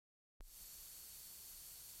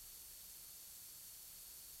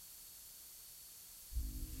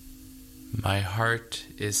My heart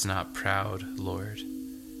is not proud, Lord.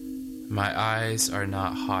 My eyes are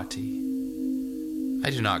not haughty. I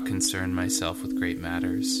do not concern myself with great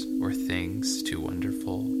matters or things too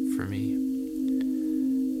wonderful for me.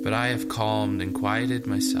 But I have calmed and quieted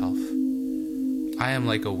myself. I am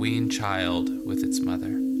like a weaned child with its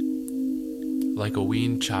mother. Like a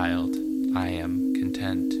weaned child, I am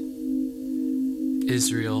content.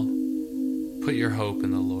 Israel, put your hope in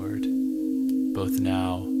the Lord, both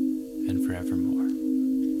now and forevermore.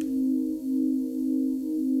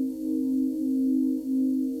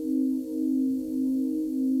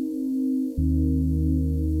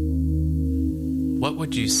 What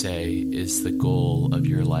would you say is the goal of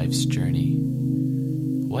your life's journey?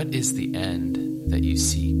 What is the end that you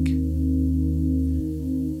seek?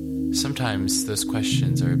 Sometimes those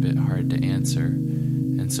questions are a bit hard to answer,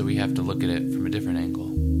 and so we have to look at it from a different angle.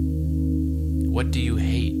 What do you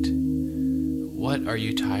hate? What are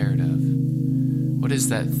you tired of? What is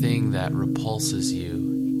that thing that repulses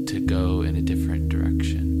you to go in a different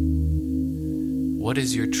direction? What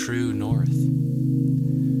is your true north?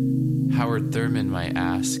 Howard Thurman might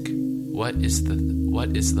ask, what is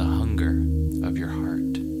the hunger of your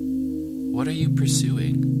heart? What are you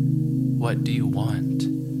pursuing? What do you want?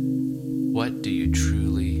 What do you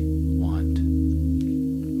truly want?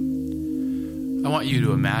 I want you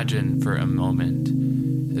to imagine for a moment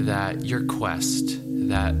that your quest,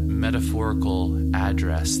 that metaphorical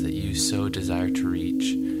address that you so desire to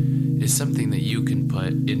reach, is something that you can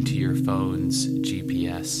put into your phone's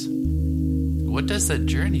GPS. What does that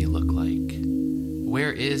journey look like?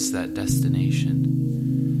 Where is that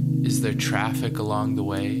destination? Is there traffic along the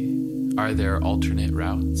way? Are there alternate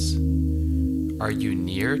routes? Are you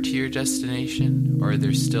near to your destination, or are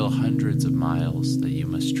there still hundreds of miles that you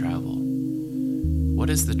must travel? What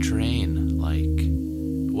is the terrain like?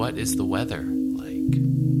 What is the weather like?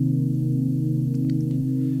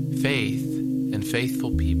 Faith and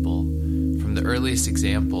faithful people, from the earliest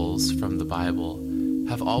examples from the Bible,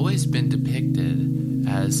 have always been depicted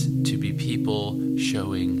as to be people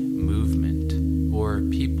showing movement or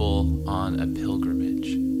people on a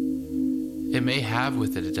pilgrimage. It may have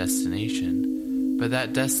with it a destination, but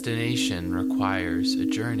that destination requires a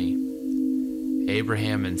journey.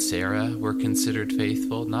 Abraham and Sarah were considered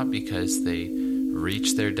faithful not because they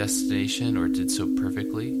reached their destination or did so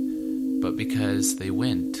perfectly, but because they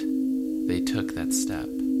went. They took that step.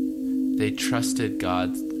 They trusted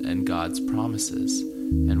God and God's promises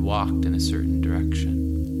and walked in a certain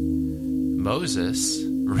direction. Moses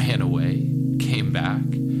ran away, came back,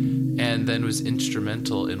 and then was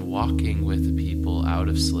instrumental in walking with the people out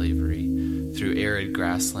of slavery through arid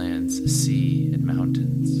grasslands, sea, and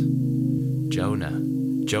mountains.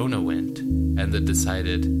 Jonah went and then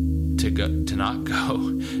decided to not go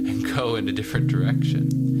and go in a different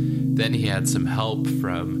direction. Then he had some help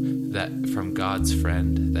from God's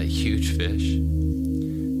friend, that huge fish.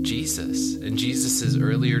 Jesus and Jesus's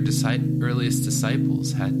earliest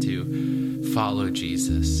disciples had to follow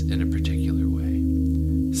Jesus in a particular way.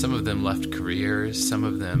 Some of them left careers, some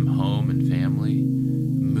of them home and family.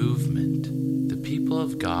 Movement. The people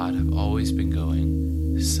of God have always been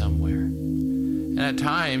going somewhere. And at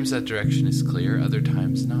times that direction is clear, other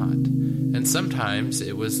times not. And sometimes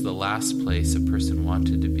it was the last place a person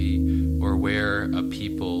wanted to be or where a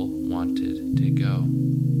people wanted to go.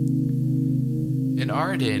 In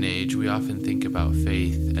our day and age, we often think about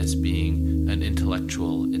faith as being an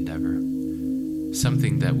intellectual endeavor,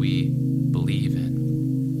 something that we believe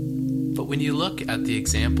in. But when you look at the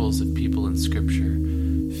examples of people in Scripture,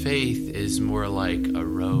 faith is more like a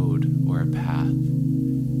road or a path.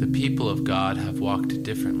 The people of God have walked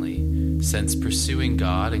differently, since pursuing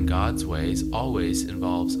God and God's ways always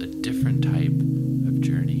involves a different type of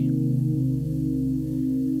journey.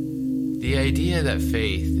 The idea that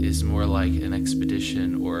faith is more like an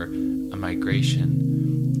expedition or a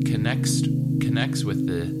migration connects with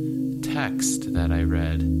the text that I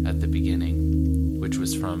read at the beginning, which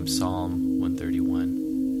was from Psalm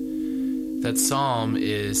 131. That psalm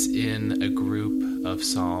is in a group of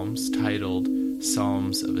psalms titled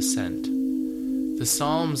Psalms of Ascent. The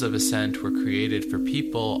Psalms of Ascent were created for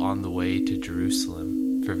people on the way to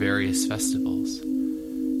Jerusalem for various festivals.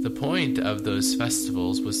 The point of those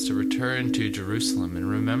festivals was to return to Jerusalem and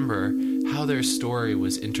remember how their story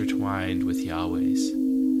was intertwined with Yahweh's.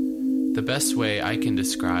 The best way I can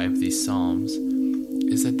describe these psalms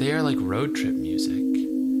is that they are like road trip music.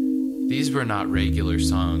 These were not regular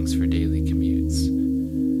songs for daily commutes,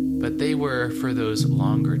 but they were for those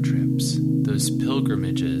longer trips, those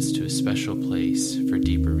pilgrimages to a special place for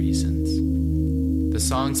deeper reasons. The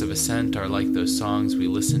songs of ascent are like those songs we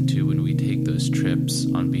listen to when we take those trips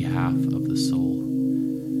on behalf of the soul.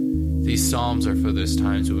 These psalms are for those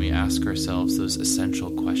times when we ask ourselves those essential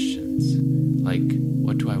questions, like,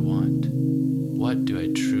 what do I want? What do I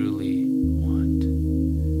truly want?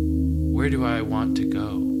 Where do I want to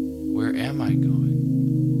go? Where am I going?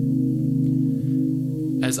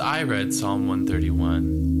 As I read Psalm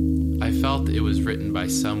 131, I felt it was written by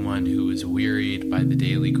someone who was wearied by the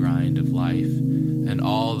daily grind of life and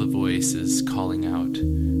all the voices calling out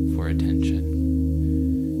for attention.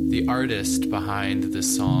 The artist behind the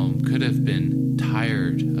psalm could have been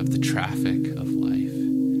tired of the traffic of life.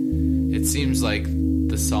 It seems like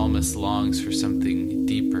the psalmist longs for something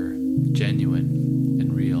deeper, genuine,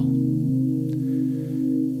 and real.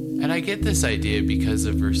 And I get this idea because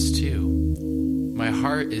of verse 2. My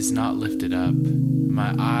heart is not lifted up.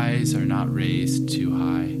 My eyes are not raised too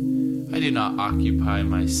high. I do not occupy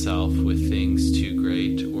myself with things too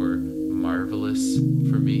great or marvelous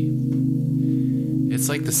for me. It's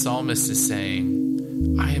like the psalmist is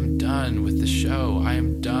saying, I am done with the show. I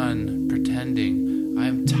am done pretending. I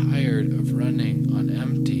am tired of running on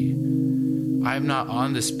empty. I am not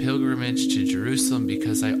on this pilgrimage to Jerusalem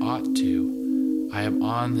because I ought to. I am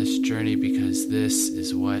on this journey because this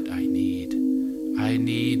is what I need. I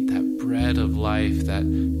need that bread of life, that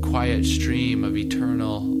quiet stream of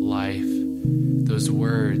eternal life, those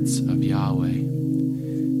words of Yahweh.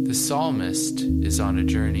 The psalmist is on a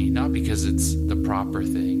journey, not because it's the proper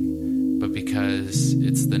thing, but because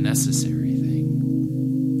it's the necessary thing.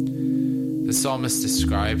 The psalmist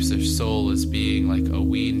describes their soul as being like a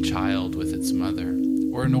weaned child with its mother.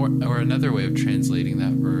 Or another way of translating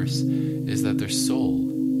that verse is that their soul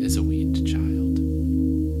is a weaned child.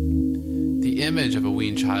 The image of a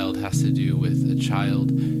weaned child has to do with a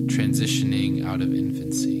child transitioning out of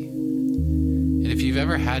infancy. And if you've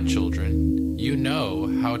ever had children, you know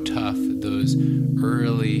how tough those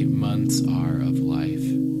early months are of life.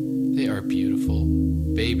 They are beautiful.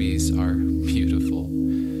 Babies are beautiful.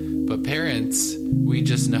 But parents, we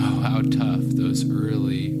just know how tough those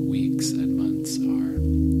early weeks and months are.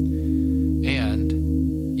 And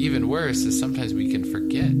even worse is sometimes we can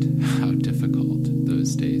forget how difficult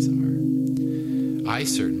those days are. I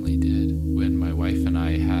certainly did when my wife and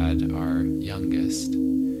I had our youngest.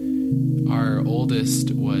 Our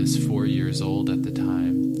oldest was 4 years old at the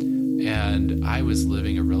time, and I was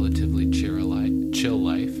living a relatively chill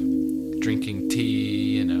life, drinking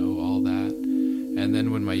tea, all that. And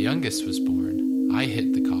then when my youngest was born, I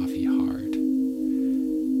hit the coffee hard.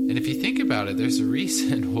 And if you think about it, there's a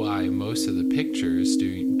reason why most of the pictures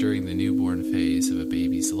during the newborn phase of a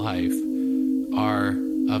baby's life are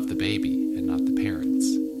of the baby and not the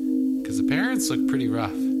parents. Because the parents look pretty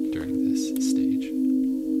rough during this stage.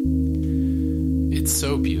 It's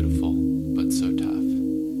so beautiful, but so tough.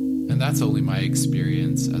 And that's only my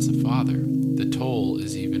experience as a father. The toll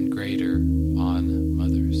is even greater on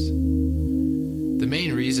mothers. The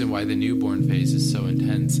main reason why the newborn phase is so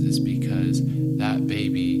intense is because that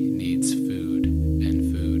baby needs food,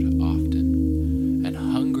 and food often. And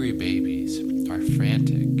hungry babies are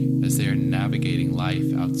frantic as they are navigating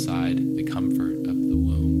life outside the comfort of the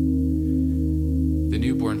womb. The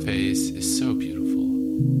newborn phase is so beautiful.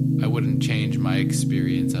 I wouldn't change my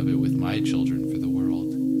experience of it with my children for the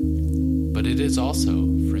world. But it is also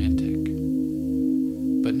frantic.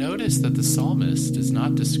 But notice that the psalmist is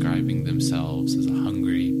not describing themselves as a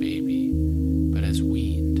hungry baby, but as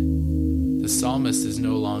weaned. The psalmist is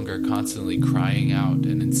no longer constantly crying out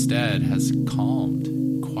and instead has calmed,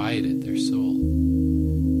 quieted their soul.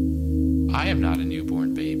 I am not a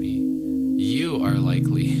newborn baby. You are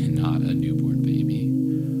likely not a newborn baby.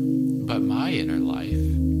 But my inner life,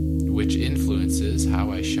 which influences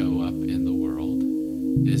how I show up in the world,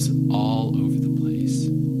 is all over the place.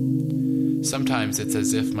 Sometimes it's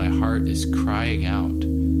as if my heart is crying out,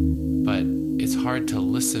 but it's hard to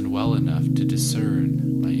listen well enough to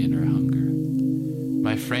discern my inner hunger.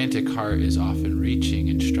 My frantic heart is often reaching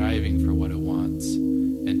and striving for what it wants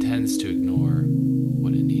and tends to ignore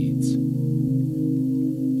what it needs.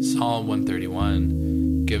 Psalm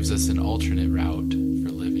 131 gives us an alternate route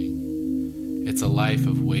for living. It's a life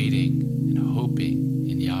of waiting and hoping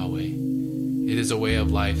in Yahweh. It is a way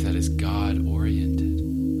of life that is God-oriented,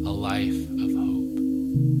 a life of hope.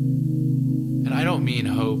 And I don't mean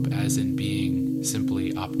hope as in being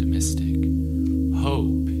simply optimistic.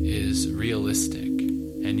 Hope is realistic,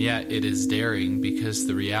 and yet it is daring because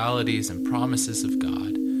the realities and promises of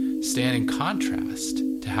God stand in contrast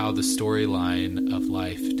to how the storyline of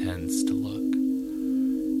life tends to look.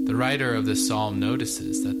 The writer of this psalm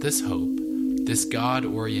notices that this hope, this God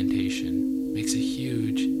orientation, makes a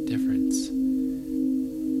huge difference.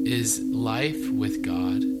 Is life with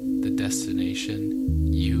God the destination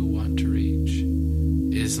you want to reach?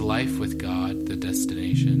 Is life with God the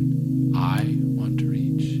destination I want to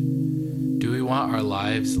reach? Do we want our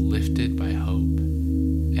lives lifted by hope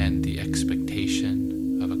and the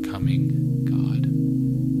expectation of a coming God?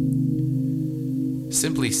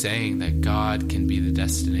 Simply saying that God can be the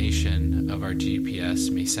destination of our GPS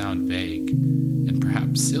may sound vague and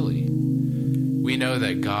perhaps silly. We know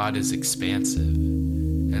that God is expansive,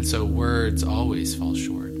 and so words always fall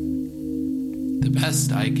short. The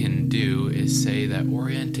best I can do is say that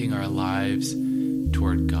orienting our lives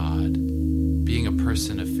toward God, being a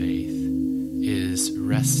person of faith, is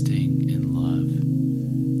resting in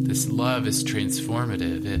love. This love is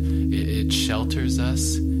transformative. It shelters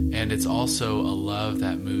us, and it's also a love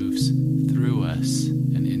that moves through us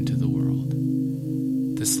and into the world.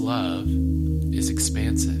 This love is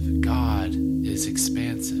expansive. God is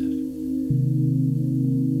expansive.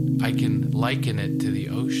 I can liken it to the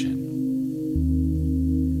ocean.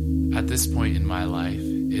 At this point in my life,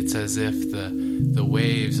 it's as if the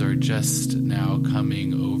waves are just now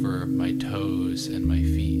coming over my toes and my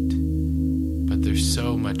feet. But there's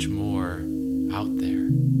so much more out there.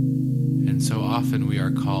 And so often we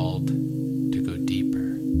are called to go deeper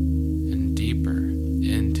and deeper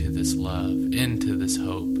into this love, into this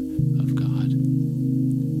hope of God.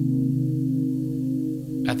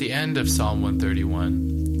 At the end of Psalm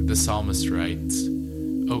 131, the psalmist writes,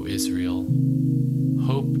 "O Israel,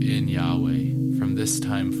 hope in Yahweh from this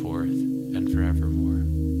time forth and forevermore."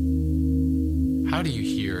 How do you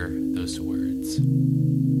hear those words?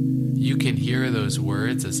 You can hear those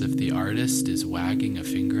words as if the artist is wagging a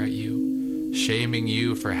finger at you, shaming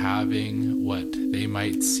you for having what they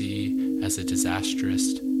might see as a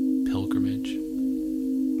disastrous pilgrimage.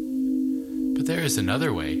 But there is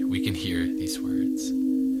another way we can hear these words.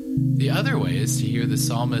 The other way is to hear the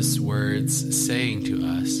psalmist's words saying to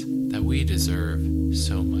us that we deserve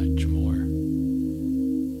so much more.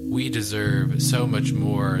 We deserve so much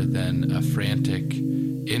more than a frantic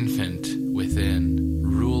infant within,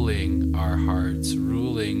 ruling our hearts,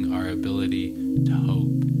 ruling our ability to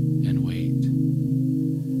hope and wait.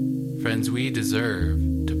 Friends, we deserve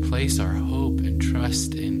to place our hope and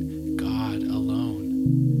trust in God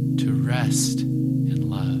alone, to rest in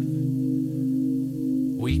love.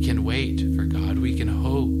 We can wait for God. We can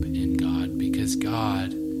hope in God because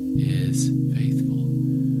God is faithful.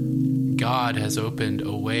 God has opened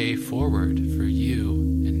a way forward for you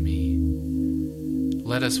and me.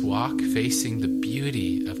 Let us walk facing the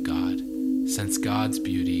beauty of God, since God's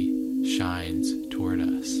beauty shines toward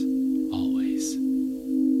us.